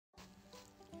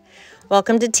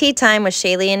Welcome to Tea Time with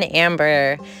Shaylee and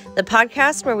Amber, the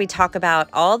podcast where we talk about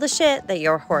all the shit that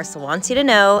your horse wants you to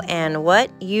know and what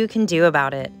you can do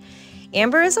about it.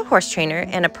 Amber is a horse trainer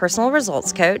and a personal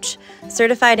results coach,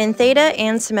 certified in Theta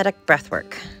and Semitic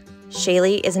breathwork.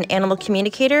 Shaylee is an animal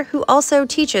communicator who also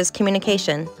teaches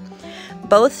communication.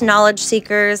 Both knowledge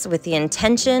seekers with the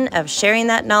intention of sharing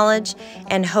that knowledge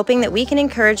and hoping that we can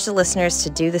encourage the listeners to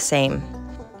do the same.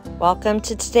 Welcome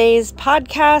to today's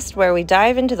podcast where we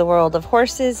dive into the world of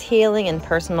horses, healing, and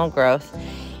personal growth.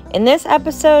 In this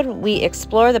episode, we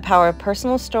explore the power of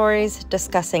personal stories,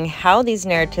 discussing how these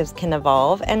narratives can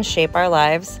evolve and shape our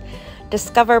lives,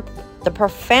 discover the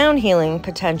profound healing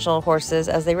potential of horses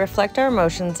as they reflect our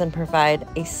emotions and provide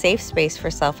a safe space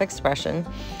for self-expression,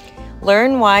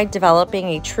 learn why developing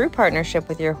a true partnership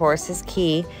with your horse is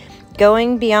key,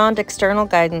 going beyond external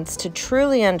guidance to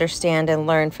truly understand and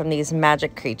learn from these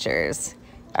magic creatures.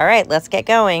 All right, let's get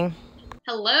going.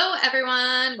 Hello,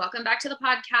 everyone. Welcome back to the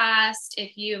podcast.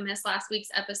 If you missed last week's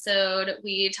episode,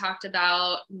 we talked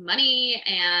about money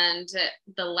and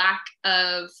the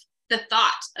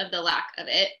thought of the lack of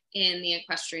it in the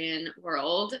equestrian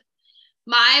world.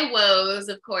 My woes,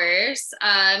 of course,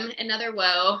 another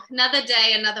woe, another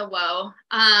day, another woe,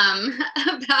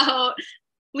 about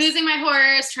losing my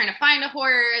horse, trying to find a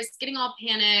horse, getting all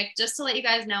panicked. Just to let you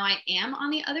guys know, I am on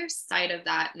the other side of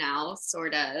that now,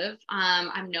 sort of.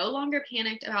 I'm no longer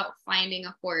panicked about finding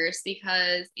a horse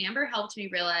because Amber helped me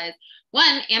realize,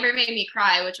 one, Amber made me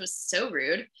cry, which was so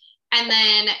rude. And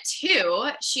then two,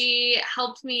 she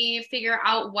helped me figure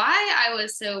out why I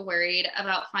was so worried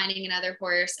about finding another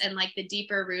horse and like the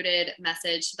deeper rooted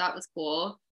message. That was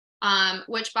cool.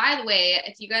 Which, by the way,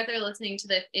 if you guys are listening to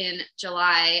this in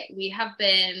July, we have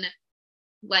been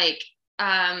like,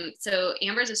 so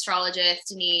Amber's astrologist,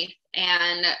 Denise,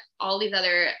 and all these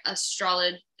other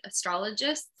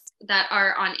astrologists that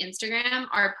are on Instagram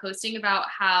are posting about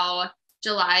how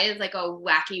July is like a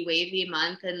wacky, wavy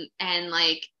month. And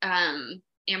like,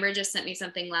 Amber just sent me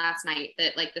something last night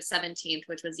that like the 17th,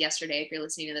 which was yesterday, if you're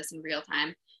listening to this in real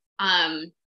time,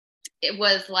 it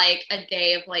was like a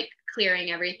day of like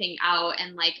clearing everything out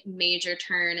and like major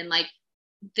turn. And like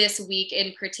this week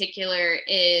in particular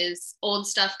is old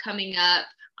stuff coming up.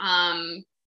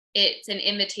 It's an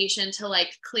invitation to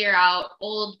like clear out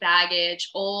old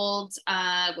baggage, old,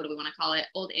 what do we want to call it?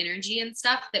 Old energy and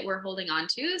stuff that we're holding on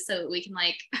to so that we can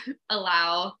like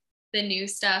allow the new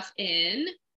stuff in.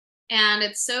 And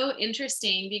it's so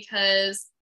interesting because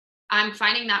I'm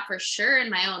finding that for sure in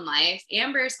my own life.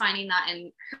 Amber's finding that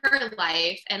in her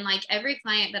life. And like every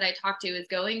client that I talk to is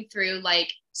going through like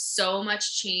so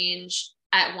much change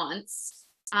at once.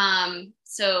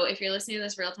 So if you're listening to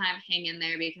this real time, hang in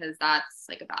there because that's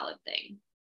like a valid thing.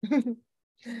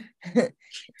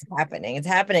 It's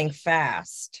happening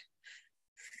fast.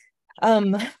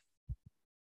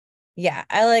 Yeah,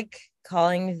 I like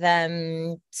calling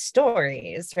them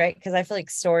stories, right? Because I feel like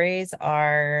stories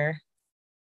are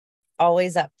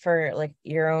always up for like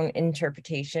your own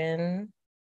interpretation,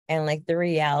 and like the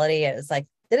reality is like,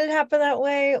 did it happen that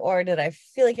way or did I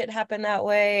feel like it happened that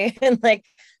way? And like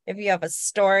if you have a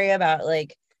story about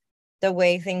like the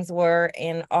way things were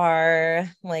and are,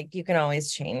 like you can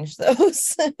always change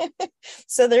those.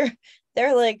 So they're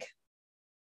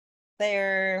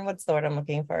what's the word I'm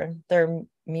looking for? They're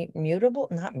mutable,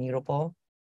 not mutable,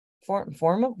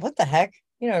 formable. What the heck?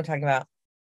 You know what I'm talking about.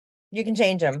 You can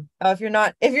change them. Oh, if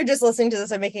you're just listening to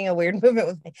this, I'm making a weird movement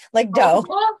with me, like dough.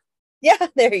 Yeah,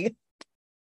 there you go.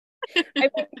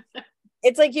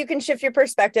 It's like you can shift your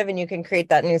perspective and you can create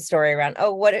that new story around,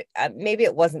 maybe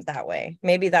it wasn't that way.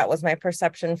 Maybe that was my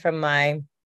perception from my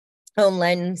own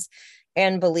lens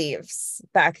and beliefs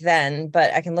back then,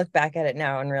 but I can look back at it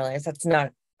now and realize that's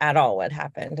not at all what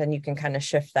happened. And you can kind of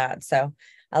shift that. So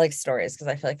I like stories because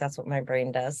I feel like that's what my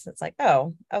brain does. It's like,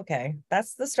 oh, okay,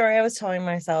 that's the story I was telling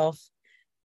myself,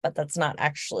 but that's not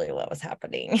actually what was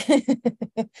happening.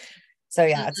 So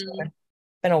yeah, It's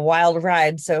been a wild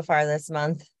ride so far this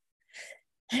month.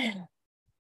 I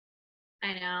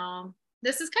know.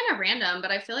 This is kind of random, but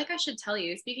I feel like I should tell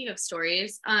you, speaking of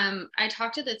stories, I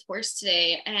talked to this horse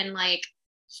today and like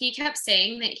he kept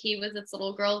saying that he was this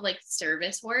little girl's like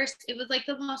service horse. It was like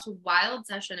the most wild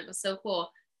session. It was so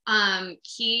cool.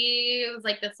 He was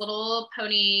like this little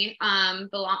pony, I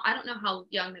don't know how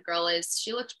young the girl is.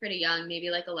 She looked pretty young, maybe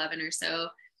like 11 or so.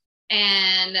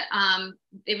 And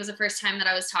it was the first time that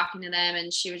I was talking to them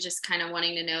and she was just kind of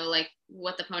wanting to know like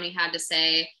what the pony had to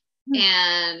say.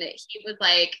 And he was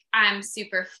like, I'm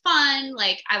super fun.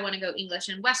 Like, I want to go English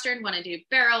and Western, want to do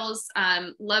barrels,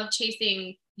 love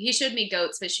chasing. He showed me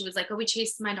goats, but she was like, oh, we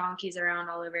chased my donkeys around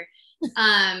all over.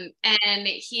 And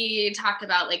he talked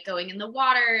about like going in the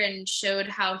water and showed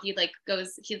how he like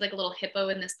goes, he's like a little hippo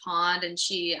in this pond, and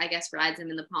she, I guess, rides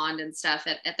him in the pond and stuff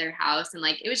at their house. And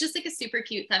like, it was just like a super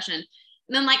cute session. And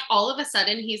then like all of a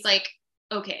sudden he's like,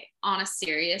 okay, on a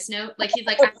serious note, like he's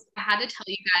like, I had to tell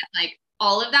you guys like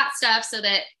all of that stuff so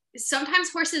that sometimes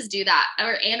horses do that,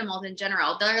 or animals in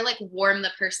general. They're like warm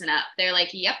the person up. They're like,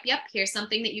 yep, here's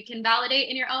something that you can validate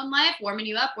in your own life, warming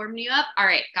you up. All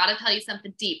right, gotta tell you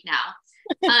something deep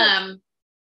now.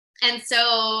 And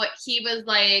so he was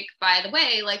like, by the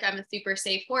way, like, I'm a super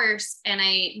safe horse, and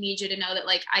I need you to know that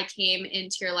like I came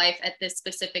into your life at this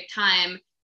specific time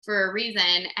for a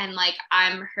reason, and like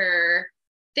I'm her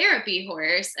therapy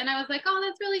horse. And I was like, oh,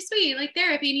 that's really sweet, like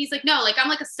therapy. And he's like, no, like I'm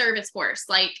like a service horse.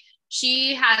 Like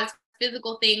she has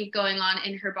physical things going on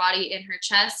in her body, in her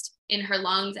chest, in her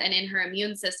lungs, and in her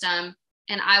immune system.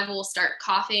 And I will start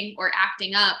coughing or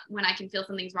acting up when I can feel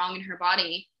something's wrong in her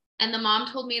body. And the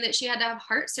mom told me that she had to have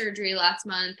heart surgery last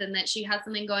month, and that she had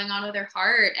something going on with her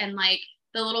heart. And like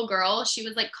the little girl, she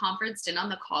was like conferenced in on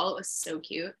the call. It was so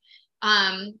cute.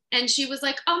 And she was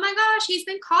like, oh my gosh, he's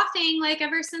been coughing like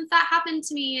ever since that happened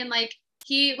to me. And like,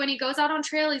 when he goes out on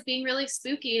trail, he's being really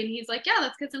spooky. And he's like, yeah,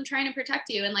 that's because I'm trying to protect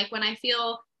you. And like, when I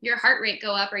feel your heart rate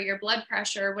go up or your blood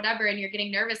pressure or whatever, and you're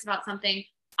getting nervous about something,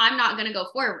 I'm not going to go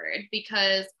forward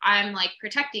because I'm like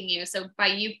protecting you. So by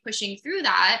you pushing through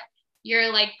that,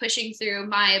 you're like pushing through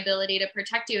my ability to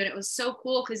protect you. And it was so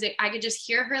cool because I could just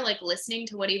hear her like listening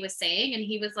to what he was saying. And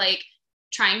he was like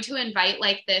trying to invite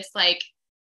like this like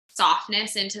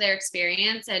softness into their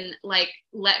experience, and like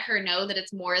let her know that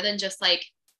it's more than just like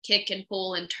kick and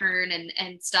pull and turn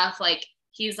and stuff. Like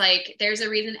he's like, there's a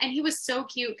reason. And he was so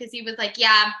cute because he was like,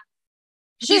 yeah,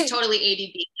 she's totally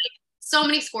ADD. Like, so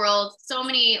many squirrels, so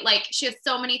many, like she has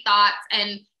so many thoughts,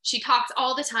 and she talks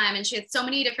all the time, and she has so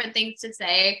many different things to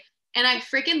say. And I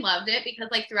freaking loved it because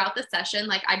like throughout the session,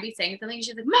 like I'd be saying something and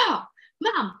she's like, mom,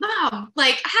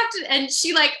 like I have to, and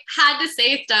she like had to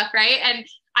say stuff, right? And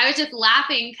I was just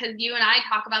laughing because you and I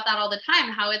talk about that all the time,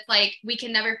 how it's like we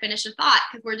can never finish a thought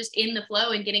because we're just in the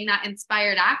flow and getting that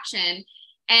inspired action.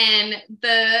 And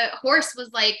the horse was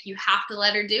like, you have to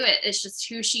let her do it. It's just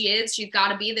who she is. She's got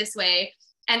to be this way.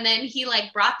 And then he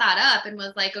like brought that up and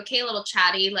was like, okay, little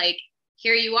chatty, like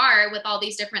here you are with all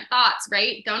these different thoughts,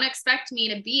 right? Don't expect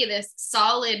me to be this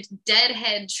solid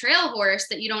deadhead trail horse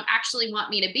that you don't actually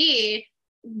want me to be,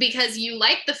 because you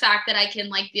like the fact that I can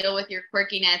like deal with your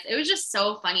quirkiness. It was just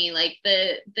so funny. Like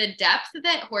the depth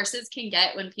that horses can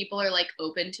get when people are like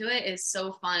open to it is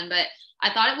so fun. But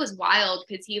I thought it was wild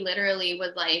because he literally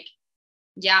was like,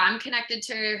 yeah, I'm connected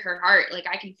to her heart. Like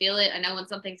I can feel it. I know when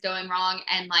something's going wrong.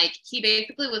 And like, he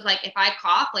basically was like, if I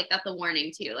cough, like that's a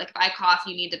warning to you. Like if I cough,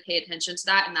 you need to pay attention to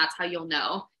that. And that's how you'll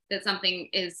know that something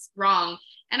is wrong.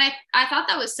 And I thought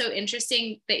that was so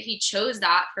interesting that he chose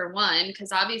that for one,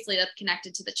 because obviously that's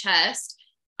connected to the chest.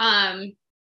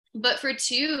 But for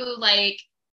two, like,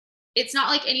 it's not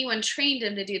like anyone trained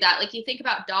him to do that. Like you think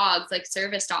about dogs, like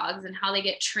service dogs, and how they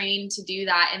get trained to do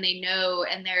that, and they know,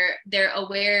 and they're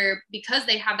aware because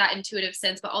they have that intuitive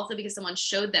sense, but also because someone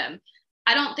showed them.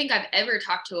 I don't think I've ever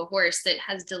talked to a horse that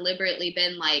has deliberately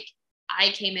been like, I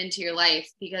came into your life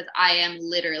because I am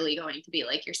literally going to be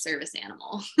like your service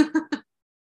animal.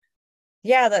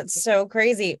 Yeah, that's so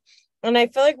crazy. And I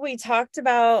feel like we talked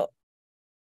about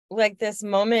like this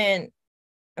moment,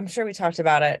 I'm sure we talked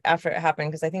about it after it happened,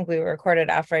 because I think we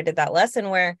recorded after I did that lesson,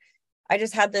 where I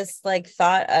just had this like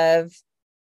thought of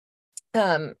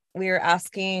we were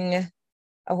asking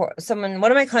someone,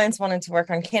 one of my clients wanted to work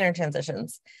on canter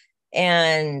transitions,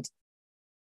 and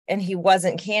he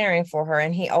wasn't cantering for her,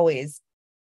 and he always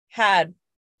had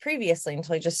previously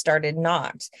until he just started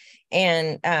not.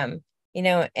 And you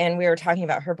know, and we were talking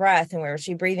about her breath and where was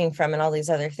she breathing from and all these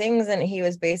other things, and he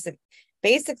was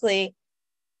basically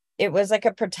it was like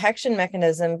a protection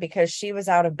mechanism because she was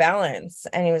out of balance.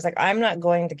 And he was like, I'm not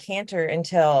going to canter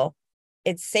until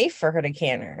it's safe for her to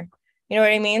canter. You know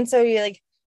what I mean? So you like,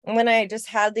 when I just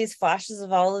had these flashes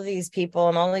of all of these people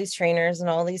and all these trainers and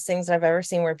all these things that I've ever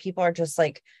seen where people are just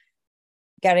like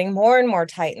getting more and more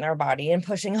tight in their body and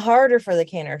pushing harder for the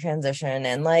canter transition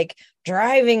and like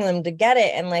driving them to get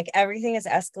it. And like everything is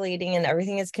escalating and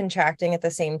everything is contracting at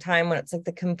the same time, when it's like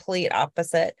the complete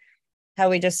opposite. How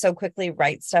we just so quickly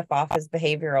write stuff off as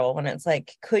behavioral, when it's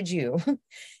like, could you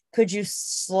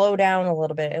slow down a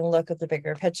little bit and look at the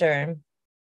bigger picture?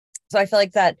 So I feel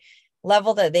like that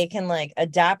level that they can like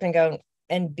adapt and go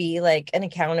and be like an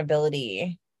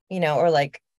accountability, you know, or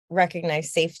like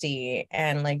recognize safety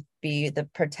and like be the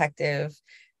protective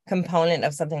component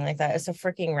of something like that is so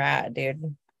freaking rad,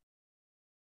 dude.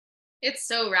 It's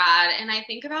so rad. And I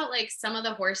think about like some of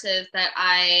the horses that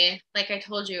like I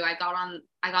told you, I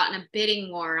got in a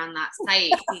bidding war on that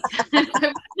site because I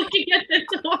was looking at this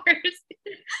horse.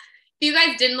 If you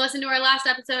guys didn't listen to our last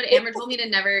episode, Amber told me to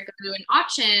never go to an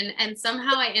auction. And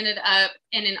somehow I ended up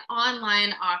in an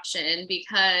online auction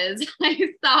because I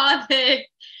saw that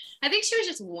I think she was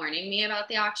just warning me about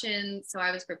the auction. So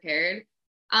I was prepared.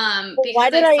 Because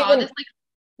I saw this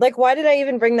like, why did I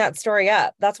even bring that story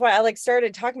up? That's why I like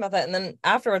started talking about that. And then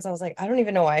afterwards I was like, I don't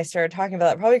even know why I started talking about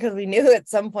that. Probably because we knew at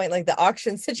some point, like the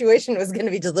auction situation was going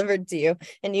to be delivered to you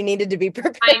and you needed to be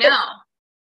prepared. I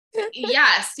know.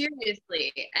 Yeah,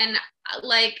 seriously. And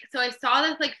like, so I saw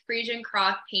this like Frisian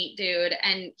cross paint dude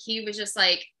and he was just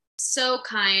like so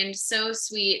kind, so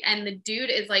sweet. And the dude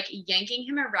is like yanking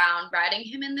him around, riding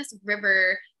him in this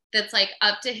river that's like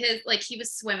up to his, like he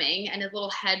was swimming and his little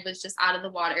head was just out of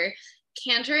the water,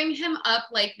 cantering him up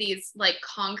like these like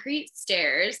concrete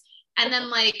stairs and then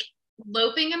like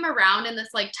loping him around in this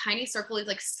like tiny circle. He's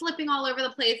like slipping all over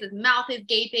the place. His mouth is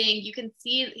gaping. You can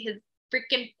see his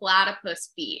freaking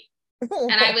platypus feet.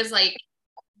 And I was like,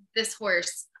 this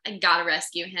horse, I gotta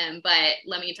rescue him. But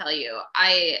let me tell you,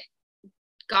 I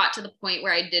got to the point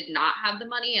where I did not have the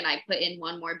money and I put in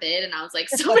one more bid and I was like,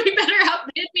 somebody better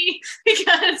outbid me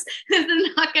because this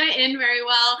is not going to end very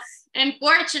well. And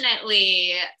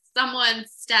fortunately, someone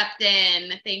stepped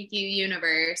in. Thank you,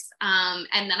 universe. And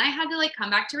then I had to like come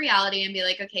back to reality and be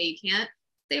like, okay, you can't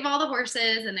save all the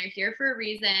horses and they're here for a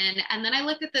reason. And then I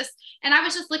looked at this and I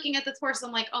was just looking at this horse.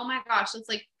 I'm like, oh my gosh, this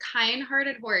like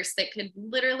kind-hearted horse that could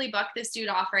literally buck this dude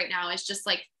off right now is just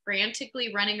like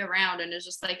frantically running around and is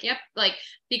just like, yep, like,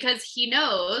 because he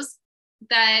knows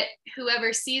that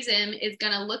whoever sees him is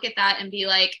going to look at that and be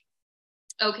like,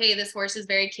 okay, this horse is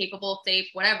very capable, safe,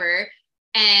 whatever.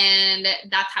 And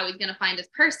that's how he's going to find his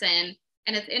person.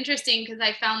 And it's interesting because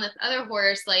I found this other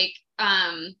horse, like,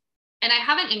 and I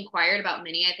haven't inquired about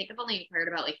many. I think I've only inquired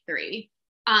about like 3.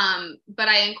 But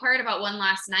I inquired about one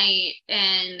last night,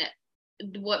 and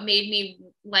what made me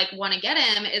like want to get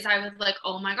him is I was like,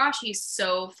 oh my gosh, he's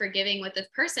so forgiving with this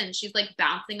person. She's like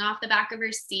bouncing off the back of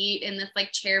her seat in this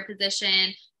like chair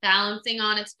position, balancing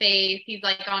on his face. He's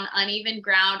like on uneven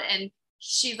ground, and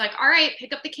she's like, all right,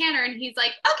 pick up the canter. And he's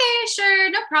like, okay, sure,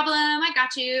 no problem, I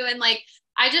got you. And like,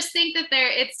 I just think that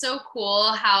it's so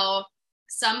cool how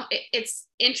it's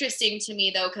interesting to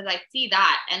me though, because I see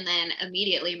that and then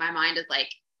immediately my mind is like,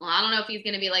 well, I don't know if he's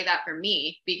going to be like that for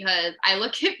me, because I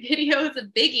look at videos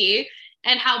of Biggie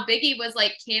and how Biggie was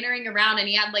like cantering around and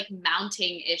he had like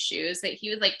mounting issues, that he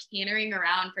was like cantering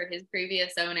around for his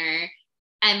previous owner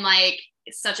and like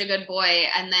such a good boy.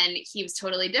 And then he was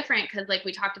totally different because like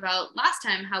we talked about last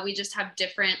time, how we just have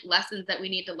different lessons that we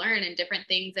need to learn and different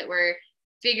things that we're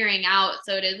figuring out.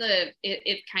 So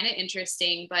it's kind of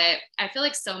interesting, but I feel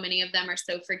like so many of them are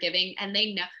so forgiving and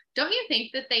they know, don't you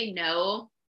think that they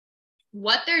know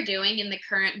what they're doing in the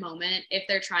current moment if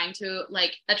they're trying to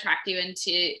like attract you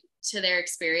into their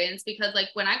experience? Because like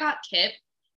when I got Kip,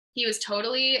 he was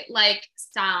totally like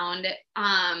sound.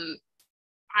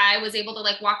 I was able to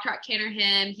like walk, trot, canter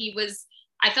him.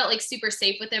 I felt like super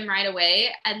safe with him right away.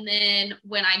 And then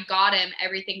when I got him,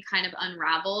 everything kind of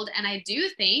unraveled. And I do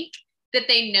think that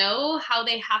they know how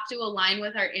they have to align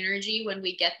with our energy when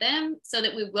we get them so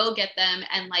that we will get them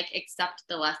and like accept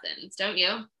the lessons. Don't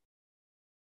you?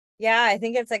 Yeah, I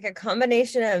think it's like a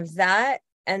combination of that.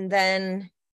 And then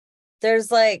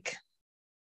there's like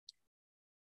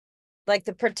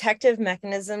the protective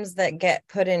mechanisms that get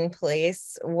put in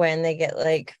place when they get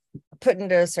like put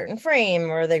into a certain frame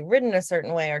or they ridden a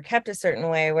certain way or kept a certain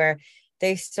way, where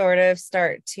they sort of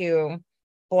start to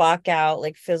block out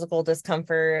like physical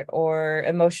discomfort or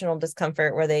emotional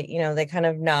discomfort, where they kind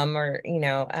of numb or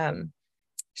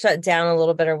shut down a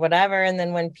little bit or whatever. And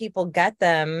then when people get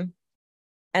them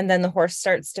and then the horse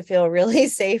starts to feel really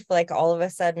safe, like all of a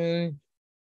sudden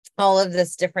all of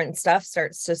this different stuff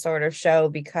starts to sort of show,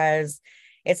 because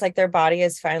it's like their body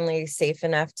is finally safe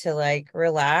enough to like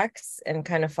relax and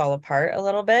kind of fall apart a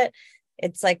little bit.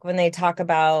 It's like when they talk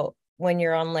about when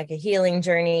you're on like a healing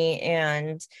journey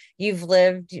and you've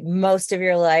lived most of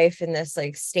your life in this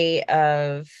like state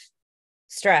of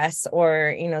stress,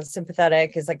 or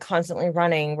sympathetic is like constantly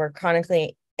running, where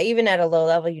chronically, even at a low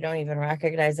level, you don't even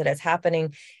recognize that it's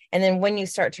happening. And then when you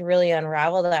start to really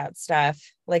unravel that stuff,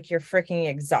 like you're freaking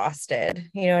exhausted,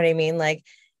 you know what I mean? Like,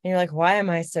 and you're like, why am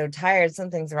I so tired?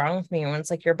 Something's wrong with me. And when it's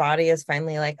like your body is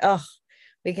finally like, oh,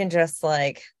 we can just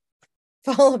like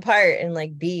fall apart and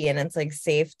like be, and it's like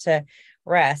safe to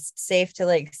rest, safe to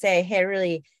like say, hey, I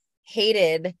really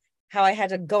hated how I had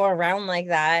to go around like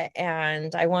that,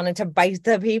 and I wanted to bite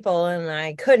the people and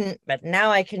I couldn't, but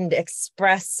now I can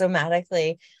express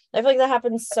somatically. I feel like that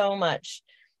happens so much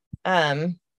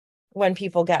when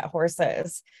people get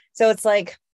horses. So it's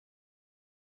like,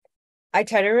 I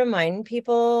try to remind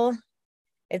people,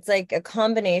 it's like a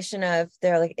combination of,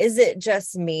 they're like, is it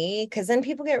just me? Because then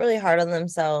people get really hard on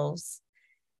themselves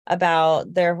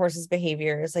about their horse's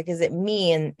behaviors. Like, is it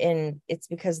me? And it's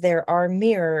because they're our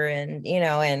mirror, and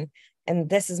and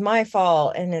this is my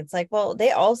fault. And it's like, well,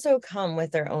 they also come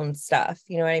with their own stuff.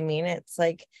 You know what I mean? It's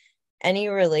like any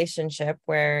relationship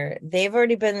where they've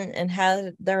already been and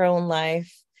had their own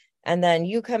life, and then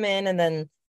you come in and then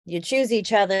you choose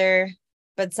each other.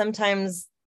 But sometimes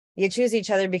you choose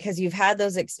each other because you've had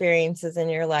those experiences in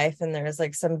your life, and there's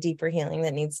like some deeper healing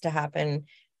that needs to happen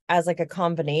as like a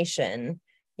combination,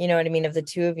 you know what I mean, of the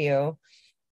two of you.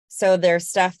 So there's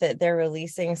stuff that they're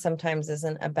releasing sometimes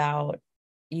isn't about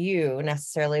you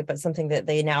necessarily, but something that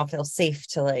they now feel safe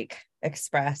to like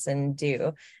express and do. I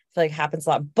feel like happens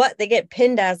a lot, but they get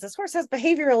pinned as, this horse has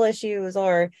behavioral issues,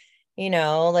 or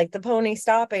like the pony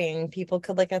stopping. People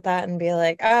could look at that and be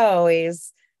like, oh,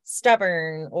 he's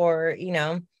stubborn, or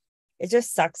it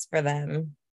just sucks for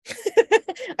them.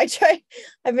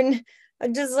 I've been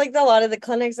just like a lot of the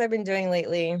clinics I've been doing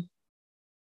lately,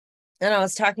 and I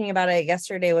was talking about it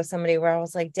yesterday with somebody where I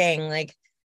was like, dang, like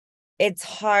it's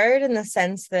hard in the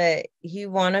sense that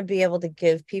you want to be able to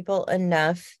give people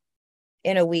enough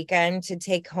in a weekend to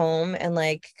take home and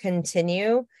like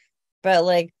continue, but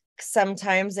like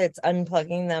sometimes it's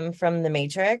unplugging them from the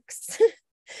matrix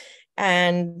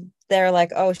and they're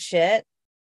like, oh shit,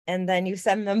 and then you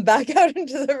send them back out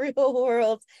into the real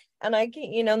world. And I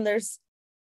can't,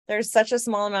 there's such a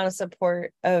small amount of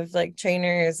support of like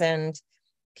trainers and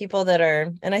people that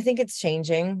are, and I think it's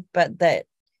changing, but that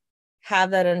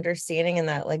have that understanding and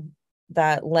that like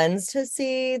that lens to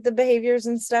see the behaviors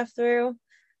and stuff through.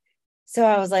 So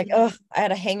I was like, oh, I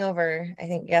had a hangover, I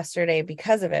think yesterday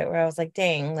because of it, where I was like,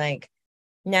 dang, like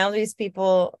now these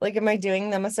people, like, am I doing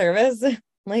them a service?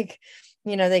 Like,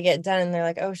 they get done and they're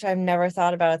like, oh, I've never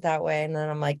thought about it that way. And then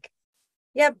I'm like,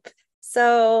 yep.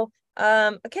 So,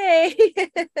 okay,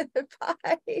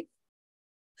 bye.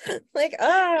 Like,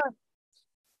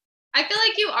 I feel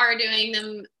like you are doing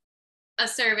them a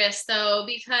service though,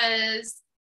 because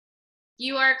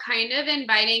you are kind of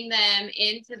inviting them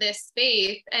into this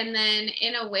space, and then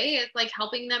in a way it's like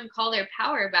helping them call their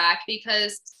power back,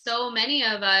 because so many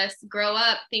of us grow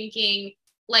up thinking,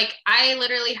 like, I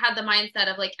literally had the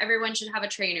mindset of like everyone should have a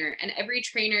trainer, and every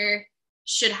trainer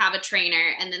should have a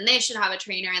trainer, and then they should have a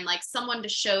trainer and like someone to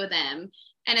show them.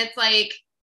 And it's like,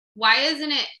 why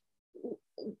isn't it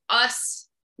us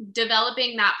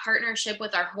developing that partnership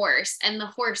with our horse, and the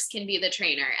horse can be the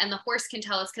trainer and the horse can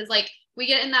tell us? Because like we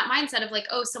get in that mindset of like,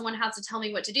 oh, someone has to tell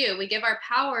me what to do. We give our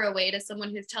power away to someone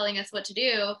who's telling us what to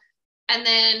do. And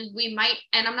then we might,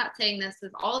 and I'm not saying this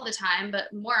is all the time,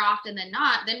 but more often than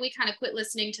not, then we kind of quit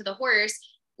listening to the horse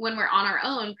when we're on our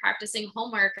own practicing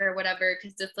homework or whatever,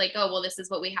 because it's like, oh, well, this is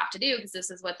what we have to do because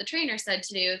this is what the trainer said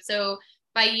to do. So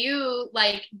by you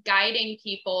like guiding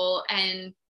people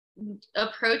and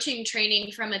approaching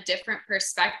training from a different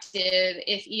perspective,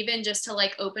 if even just to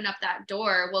like open up that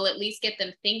door, will at least get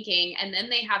them thinking, and then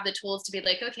they have the tools to be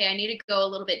like, okay, I need to go a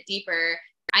little bit deeper.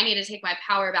 I need to take my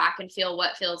power back and feel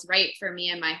what feels right for me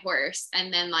and my horse,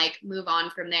 and then like move on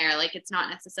from there. Like it's not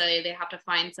necessarily they have to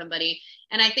find somebody.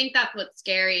 And I think that's what's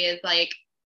scary, is like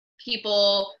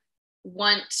people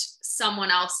want someone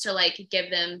else to like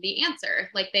give them the answer.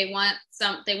 Like they want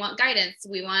guidance.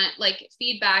 We want like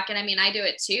feedback. And I mean, I do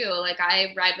it too. Like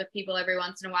I ride with people every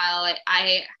once in a while.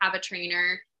 I have a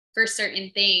trainer for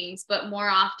certain things, but more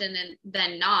often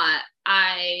than not,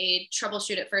 I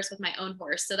troubleshoot it first with my own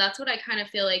horse. So that's what I kind of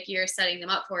feel like you're setting them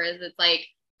up for, is it's like,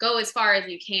 go as far as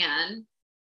you can.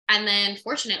 And then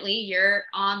fortunately you're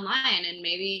online, and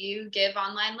maybe you give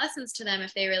online lessons to them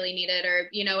if they really need it, or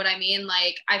you know what I mean?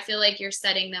 Like, I feel like you're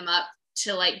setting them up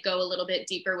to like go a little bit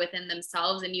deeper within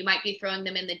themselves, and you might be throwing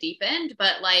them in the deep end,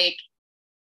 but like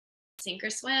sink or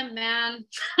swim, man.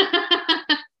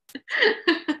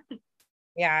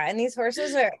 yeah. And these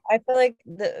horses are, I feel like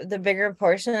the bigger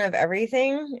portion of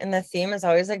everything, and the theme is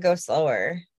always like, go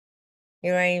slower.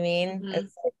 You know what I mean? Mm-hmm.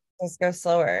 It's like, just go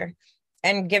slower.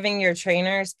 And giving your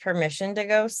trainers permission to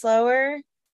go slower.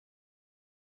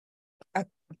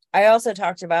 I also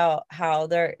talked about how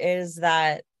there is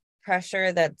that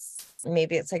pressure that's,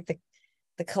 maybe it's like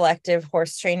the collective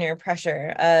horse trainer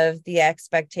pressure of the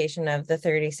expectation of the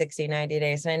 30, 60, 90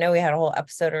 days. And I know we had a whole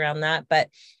episode around that, but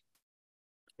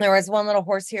there was one little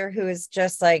horse here who is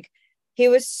just like He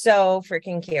was so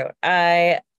freaking cute.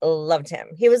 I loved him.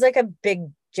 He was like a big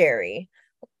Jerry,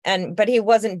 but he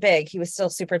wasn't big. He was still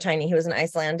super tiny. He was an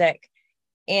Icelandic.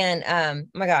 And oh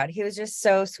my God, he was just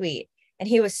so sweet. And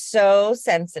he was so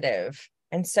sensitive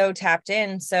and so tapped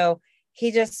in. So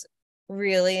he just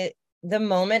really, the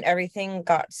moment everything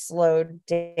got slowed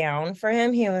down for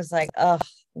him, he was like, oh,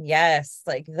 yes,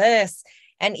 like this.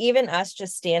 And even us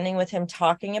just standing with him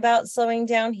talking about slowing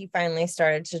down, he finally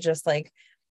started to just like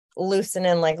loosen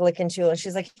and like lick and chew. And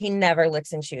she's like, he never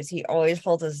licks and chews. He always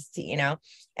holds his teeth,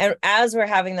 And as we're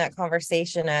having that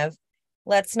conversation of,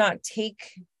 let's not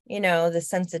take, the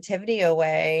sensitivity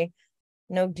away,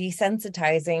 no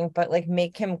desensitizing, but like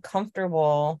make him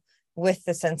comfortable with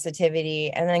the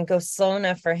sensitivity, and then go slow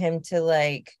enough for him to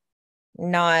like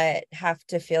not have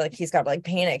to feel like he's got to like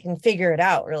panic and figure it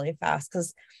out really fast.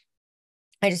 Because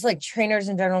I just like trainers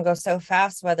in general go so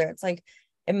fast, whether it's like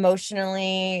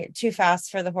emotionally too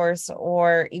fast for the horse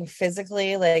or even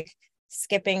physically like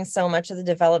skipping so much of the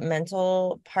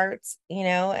developmental parts,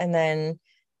 and then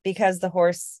because the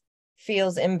horse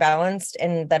feels imbalanced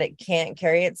and that it can't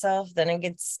carry itself, then it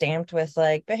gets stamped with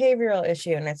like behavioral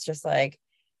issue. And it's just like,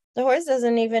 the horse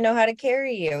doesn't even know how to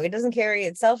carry you. It doesn't carry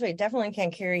itself. It definitely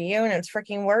can't carry you. And it's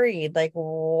freaking worried. Like,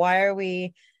 why are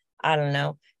we, I don't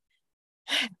know.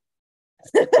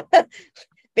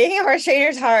 Being a horse trainer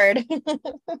is hard.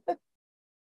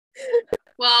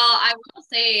 Well, I will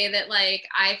say that like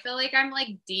I feel like I'm like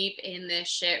deep in this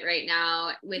shit right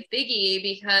now with Biggie,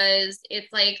 because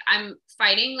it's like I'm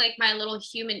fighting like my little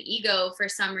human ego for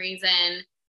some reason.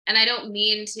 And I don't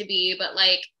mean to be, but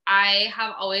like I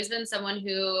have always been someone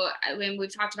who, when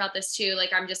we've talked about this too,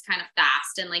 like I'm just kind of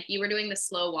fast. And like you were doing the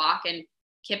slow walk, and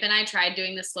Kip and I tried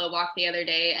doing the slow walk the other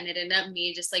day, and it ended up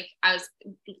me just like I was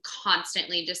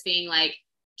constantly just being like,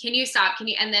 can you stop? Can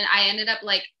you? And then I ended up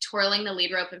like twirling the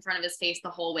lead rope in front of his face the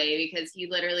whole way, because he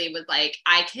literally was like,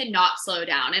 I cannot slow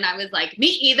down. And I was like, me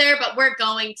either, but we're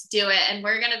going to do it. And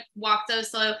we're going to walk so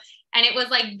slow. And it was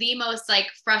like the most like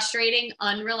frustrating,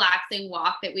 unrelaxing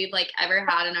walk that we've like ever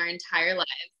had in our entire lives.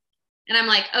 And I'm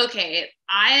like, okay,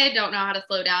 I don't know how to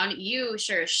slow down. You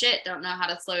sure as shit don't know how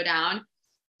to slow down.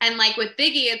 And like with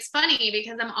Biggie, it's funny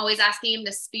because I'm always asking him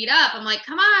to speed up. I'm like,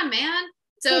 come on, man.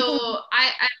 So I'm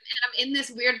in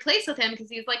this weird place with him because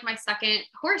he's like my second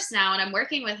horse now, and I'm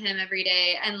working with him every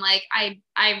day. And like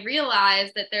I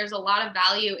realized that there's a lot of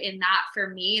value in that for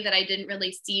me that I didn't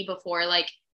really see before. Like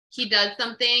he does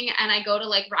something and I go to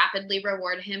like rapidly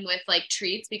reward him with like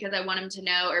treats because I want him to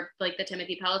know, or like the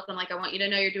Timothy pellets. I'm like, I want you to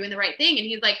know you're doing the right thing. And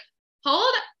he's like,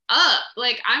 hold up,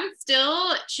 like I'm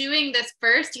still chewing this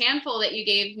first handful that you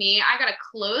gave me. I gotta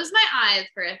close my eyes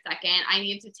for a second. I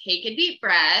need to take a deep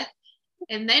breath,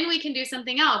 and then we can do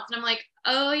something else. And I'm like,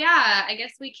 oh yeah, I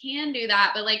guess we can do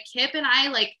that. But like Kip and I,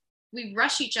 like we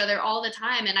rush each other all the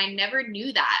time. And I never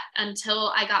knew that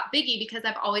until I got Biggie, because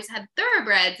I've always had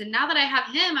thoroughbreds. And now that I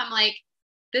have him, I'm like,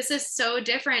 this is so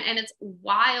different. And it's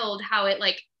wild how it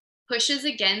like pushes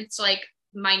against like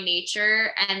my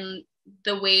nature and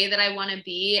the way that I want to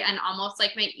be, and almost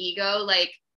like my ego.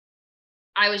 Like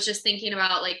I was just thinking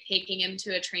about like taking him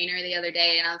to a trainer the other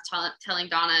day, and I was telling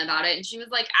Donna about it, and she was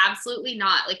like, absolutely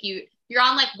not. Like you're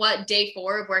on like what, day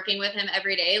 4 of working with him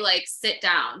every day? Like sit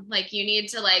down. Like you need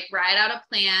to like write out a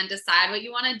plan, decide what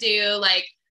you want to do. Like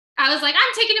I was like,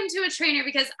 I'm taking him to a trainer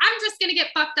because I'm just going to get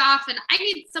fucked off and I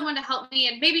need someone to help me,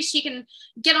 and maybe she can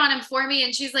get on him for me.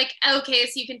 And she's like, okay,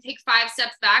 so you can take 5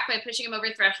 steps back by pushing him over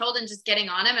threshold and just getting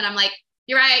on him. And I'm like,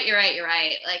 you're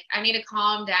right. Like, I need to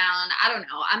calm down. I don't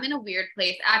know. I'm in a weird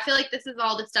place. I feel like this is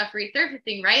all the stuff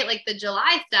resurfacing, right? Like the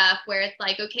July stuff where it's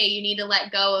like, okay, you need to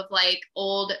let go of like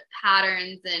old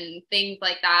patterns and things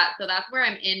like that. So that's where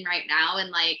I'm in right now. And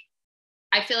like,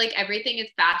 I feel like everything is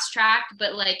fast tracked,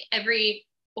 but like every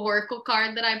oracle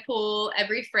card that I pull,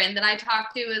 every friend that I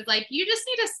talk to is like, you just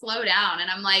need to slow down. And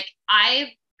I'm like,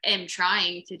 I am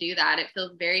trying to do that. It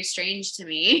feels very strange to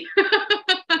me.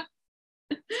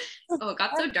 Oh, it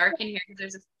got so dark in here because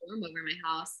there's a storm over my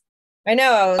house. I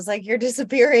know. I was like, you're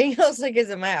disappearing. I was like, is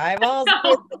it my eyeballs?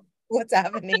 What's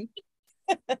happening?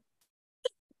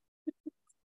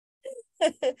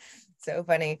 So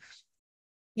funny.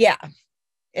 Yeah,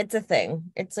 it's a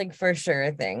thing. It's like for sure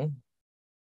a thing.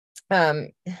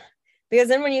 Because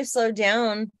then when you slow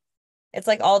down, it's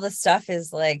like all the stuff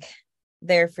is like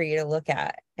there for you to look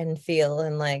at and feel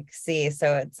and like see.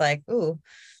 So it's like, ooh,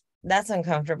 that's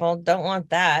uncomfortable. Don't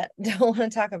want that. Don't want to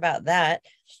talk about that.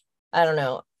 I don't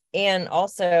know. And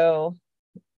also,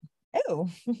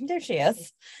 oh, there she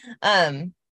is.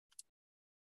 The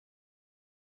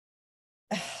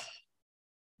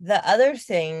other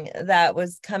thing that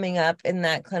was coming up in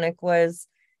that clinic was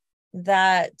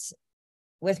that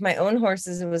with my own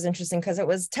horses, it was interesting because it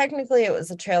was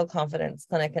a trail confidence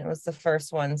clinic and it was the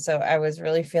first one. So I was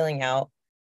really feeling out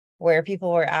where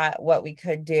people were at, what we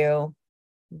could do.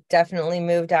 Definitely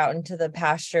moved out into the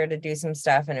pasture to do some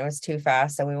stuff and it was too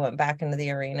fast. So we went back into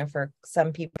the arena for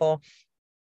some people.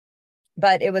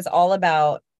 But it was all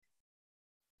about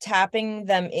tapping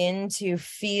them into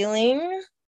feeling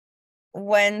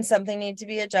when something needs to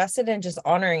be adjusted and just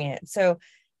honoring it. So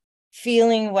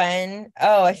feeling when,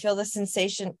 oh, I feel the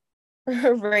sensation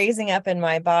raising up in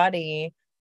my body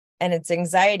and it's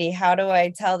anxiety. How do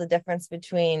I tell the difference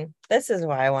between, this is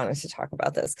why I wanted to talk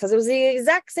about this, because it was the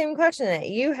exact same question that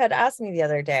you had asked me the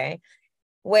other day,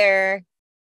 where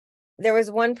there was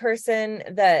one person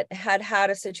that had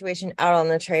a situation out on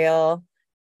the trail.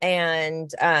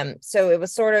 And so it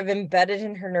was sort of embedded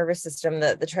in her nervous system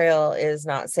that the trail is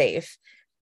not safe.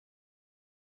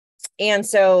 And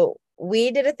so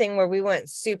we did a thing where we went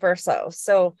super slow.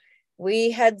 So we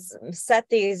had set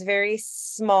these very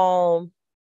small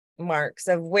marks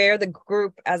of where the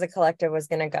group as a collective was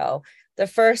going to go. The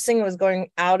first thing was going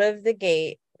out of the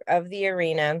gate of the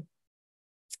arena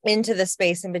into the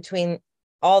space in between,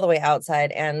 all the way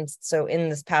outside. And so in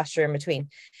this pasture in between.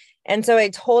 And so I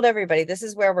told everybody, this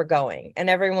is where we're going. And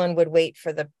everyone would wait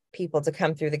for the people to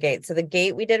come through the gate. So the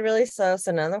gate we did really slow.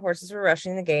 So none of the horses were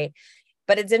rushing the gate.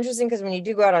 But it's interesting because when you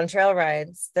do go out on trail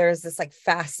rides, there's this like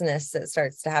fastness that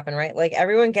starts to happen, right? Like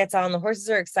everyone gets on, the horses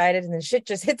are excited, and then shit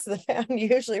just hits the fan,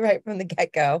 usually right from the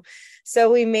get-go.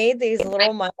 So we made these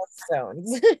little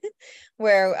milestones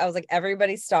where I was like,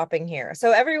 everybody's stopping here.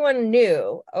 So everyone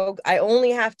knew, oh, I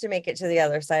only have to make it to the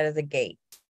other side of the gate.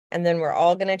 And then we're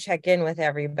all going to check in with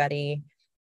everybody.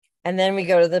 And then we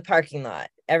go to the parking lot.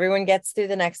 Everyone gets through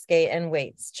the next gate and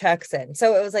waits, checks in.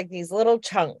 So it was like these little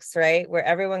chunks, right? Where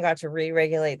everyone got to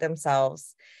re-regulate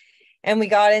themselves. And we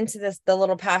got into the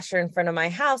little pasture in front of my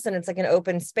house, and it's like an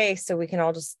open space. So we can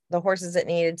all just, the horses that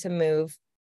needed to move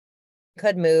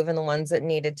could move, and the ones that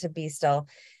needed to be still.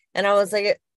 And I was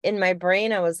like, in my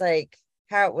brain, I was like,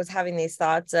 how it was having these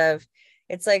thoughts of,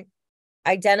 it's like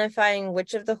identifying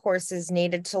which of the horses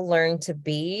needed to learn to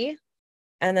be,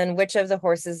 and then which of the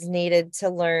horses needed to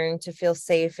learn to feel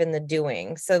safe in the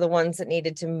doing. So the ones that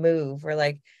needed to move were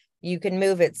like, you can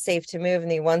move, it's safe to move.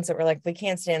 And the ones that were like, we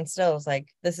can't stand still, was like,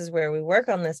 this is where we work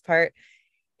on this part.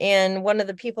 And one of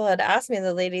the people had asked me,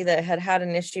 the lady that had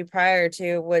an issue prior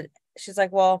to, she's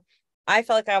like, well, I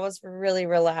felt like I was really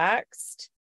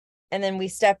relaxed. And then we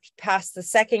stepped past the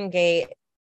second gate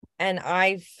and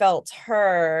I felt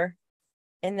her.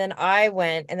 And then I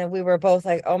went, and then we were both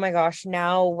like, oh my gosh,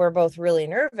 now we're both really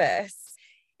nervous.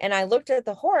 And I looked at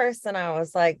the horse and I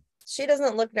was like, she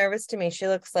doesn't look nervous to me. She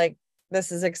looks like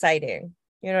this is exciting.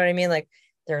 You know what I mean? Like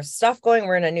there's stuff going,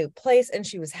 we're in a new place. And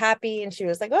she was happy. And she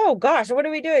was like, oh gosh, what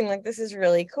are we doing? Like, this is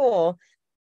really cool.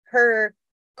 Her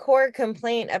core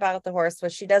complaint about the horse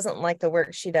was she doesn't like the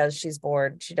work she does. She's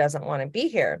bored. She doesn't want to be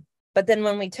here. But then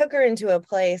when we took her into a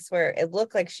place where it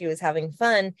looked like she was having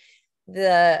fun,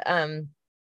 the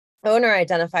owner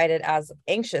identified it as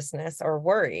anxiousness or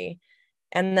worry.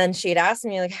 And then she'd asked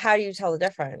me, like, how do you tell the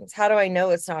difference? How do I know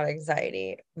it's not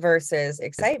anxiety versus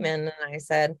excitement? And I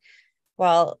said,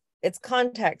 well, it's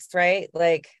context, right?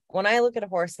 Like when I look at a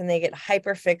horse and they get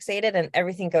hyper fixated and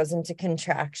everything goes into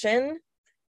contraction,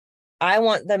 I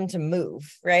want them to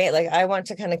move, right? Like I want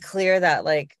to kind of clear that,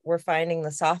 like we're finding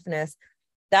the softness.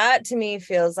 That to me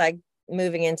feels like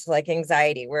moving into like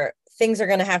anxiety, where things are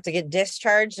going to have to get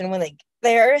discharged. And when they get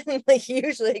there, like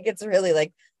usually it gets really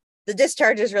like the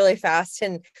discharge is really fast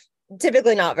and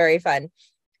typically not very fun.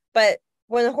 But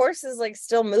when the horse is like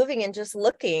still moving and just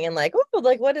looking and like, oh,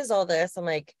 like, what is all this? I'm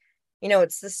like,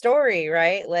 it's the story,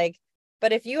 right? Like,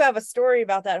 but if you have a story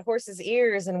about that horse's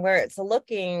ears and where it's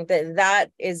looking, that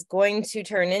is going to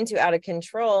turn into out of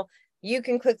control, you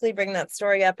can quickly bring that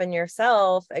story up in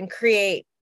yourself and create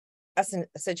a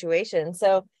situation.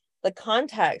 So the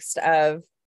context of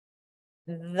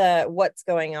what's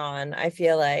going on, I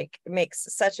feel like makes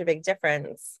such a big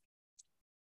difference.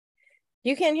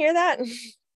 You can't hear that?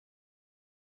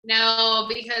 No,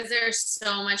 because there's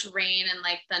so much rain and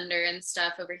like thunder and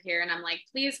stuff over here. And I'm like,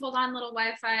 please hold on, little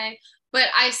Wi-Fi. But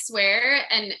I swear,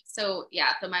 and so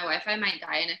yeah, so my Wi-Fi might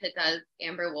die. And if it does,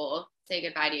 Amber will say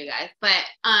goodbye to you guys. But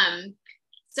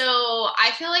so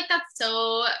I feel like that's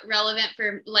so relevant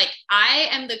for, like, I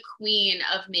am the queen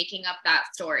of making up that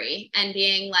story and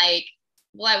being like,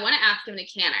 well, I want to ask him to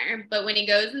canter, but when he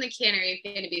goes in the canter, he's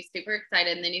going to be super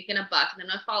excited, and then he's going to buck, and then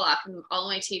it'll fall off, and all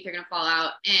of my teeth are going to fall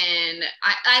out. And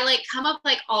I like come up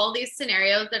like all these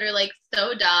scenarios that are like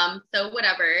so dumb, so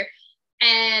whatever.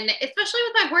 And especially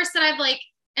with my horse that I've like,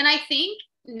 and I think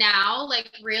now, like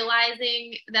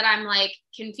realizing that I'm like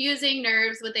confusing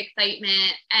nerves with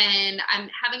excitement and I'm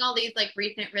having all these like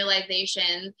recent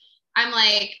realizations. I'm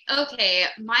like, okay,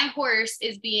 my horse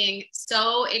is being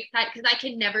so excited because I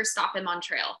can never stop him on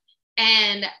trail.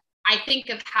 And I think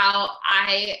of how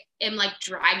I am like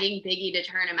dragging Biggie to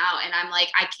turn him out. And I'm like,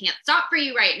 I can't stop for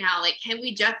you right now. Like, can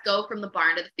we just go from the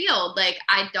barn to the field? Like,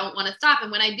 I don't want to stop.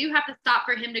 And when I do have to stop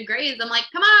for him to graze, I'm like,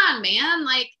 come on, man,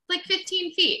 like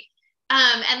 15 feet.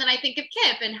 And then I think of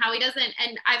Kip and how he doesn't.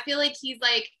 And I feel like he's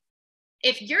like,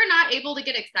 if you're not able to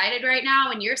get excited right now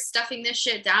and you're stuffing this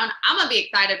shit down, I'm going to be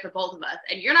excited for both of us.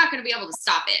 And you're not going to be able to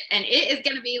stop it. And it is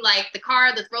going to be like the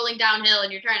car that's rolling downhill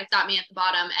and you're trying to stop me at the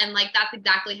bottom. And like, that's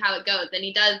exactly how it goes. And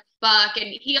he does buck and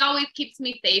he always keeps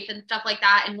me safe and stuff like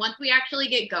that. And once we actually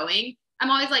get going,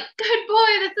 I'm always like, good boy,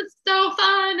 this is so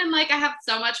fun. And like, I have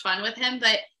so much fun with him.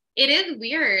 But it is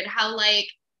weird how like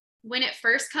when it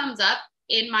first comes up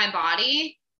in my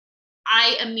body,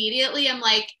 I immediately am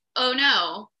like, oh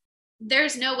no,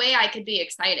 there's no way I could be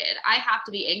excited. I have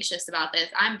to be anxious about this.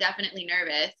 I'm definitely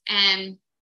nervous. And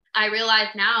I realize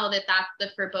now that that's the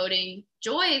foreboding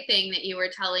joy thing that you were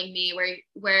telling me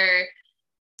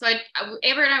so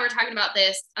Amber and I were talking about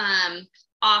this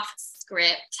off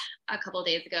script a couple of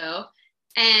days ago.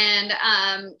 And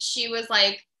she was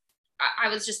like, I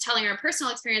was just telling her a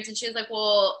personal experience. And she was like,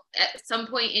 well, at some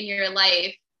point in your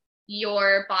life,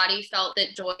 your body felt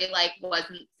that joy like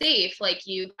wasn't safe, like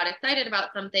you got excited about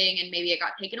something and maybe it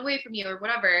got taken away from you or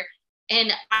whatever.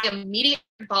 And I immediately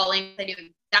bawling. I knew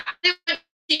exactly what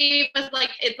she was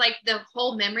like. It's like the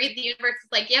whole memory, the universe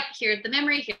is like, yep, here's the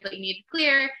memory, here's what you need to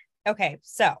clear. Okay,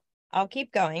 so I'll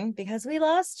keep going because we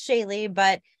lost Shaylee,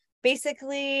 but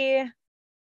basically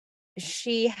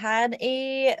she had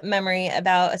a memory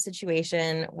about a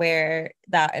situation where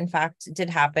that in fact did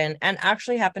happen and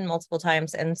actually happened multiple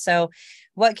times. And so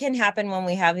what can happen when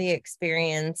we have the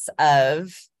experience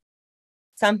of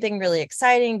something really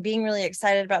exciting, being really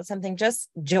excited about something, just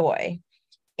joy,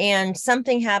 and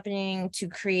something happening to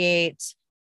create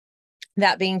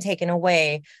that being taken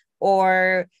away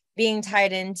or being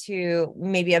tied into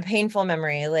maybe a painful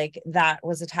memory, like that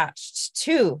was attached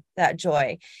to that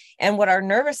joy. And what our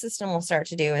nervous system will start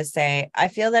to do is say, I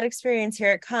feel that experience,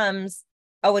 here it comes.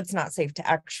 Oh, it's not safe to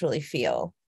actually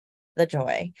feel the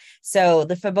joy. So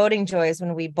the foreboding joy is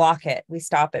when we block it, we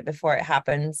stop it before it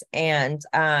happens. And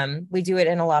we do it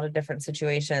in a lot of different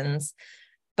situations.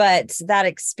 But that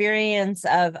experience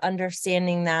of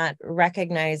understanding that,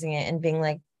 recognizing it and being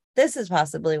like, this is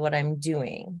possibly what I'm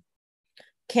doing.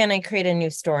 Can I create a new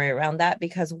story around that?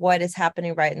 Because what is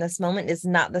happening right in this moment is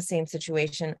not the same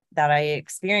situation that I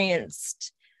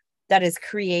experienced that has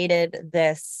created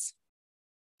this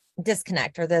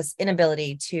disconnect or this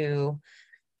inability to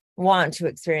want to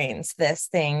experience this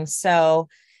thing. So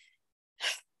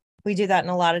we do that in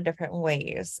a lot of different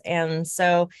ways. And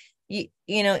so,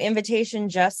 you know, invitation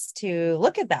just to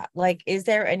look at that. Like, is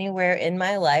there anywhere in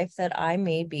my life that I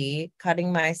may be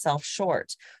cutting myself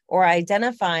short or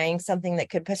identifying something that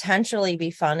could potentially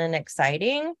be fun and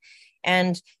exciting?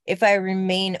 And if I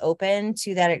remain open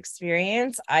to that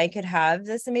experience, I could have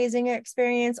this amazing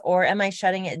experience, or am I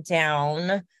shutting it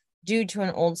down due to an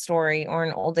old story or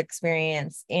an old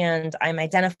experience, and I'm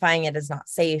identifying it as not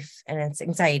safe and it's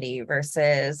anxiety,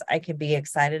 versus I could be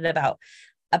excited about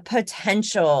a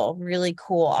potential really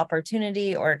cool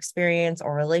opportunity or experience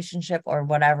or relationship or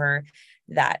whatever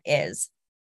that is.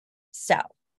 So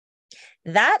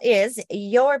that is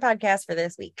your podcast for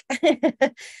this week.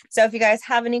 So if you guys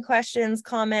have any questions,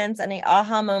 comments, any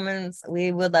aha moments,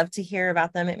 we would love to hear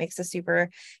about them. It makes us super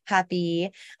happy.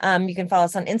 You can follow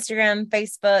us on Instagram,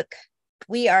 Facebook.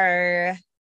 We are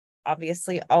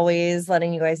obviously always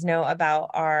letting you guys know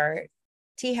about our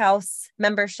Tea House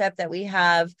membership that we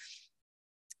have.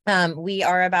 We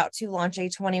are about to launch a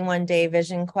 21-day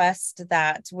vision quest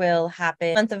that will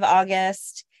happen month of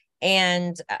August,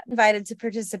 and invited to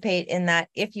participate in that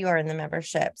if you are in the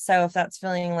membership. So if that's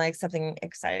feeling like something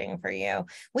exciting for you,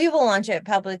 we will launch it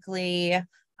publicly,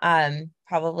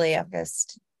 probably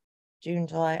June,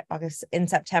 July, August, in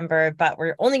September, but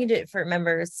we're only going to do it for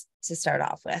members to start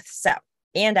off with. So,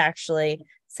 and actually,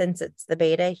 since it's the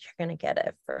beta, you're going to get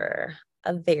it for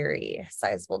a very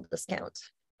sizable discount.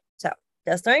 So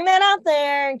just throwing that out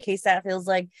there in case that feels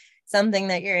like something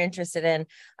that you're interested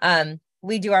in.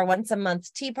 We do our once a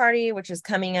month tea party, which is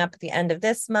coming up at the end of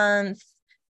this month.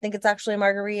 I think it's actually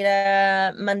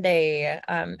Margarita Monday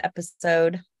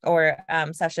episode or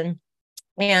session.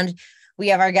 And we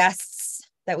have our guests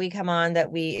that we come on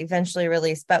that we eventually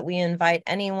release, but we invite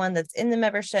anyone that's in the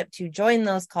membership to join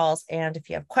those calls. And if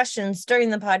you have questions during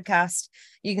the podcast,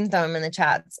 you can throw them in the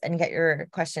chats and get your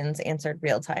questions answered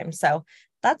real time. So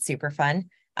that's super fun.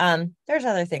 There's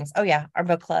other things. Oh yeah, our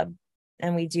book club.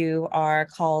 And we do our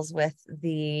calls with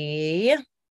the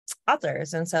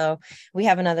authors. And so we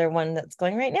have another one that's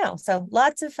going right now. So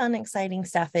lots of fun, exciting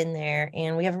stuff in there.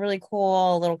 And we have a really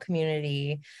cool little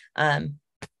community on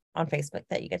Facebook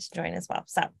that you get to join as well.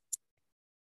 So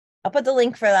I'll put the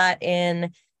link for that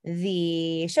in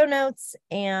the show notes,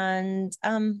 and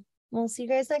we'll see you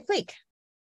guys next week.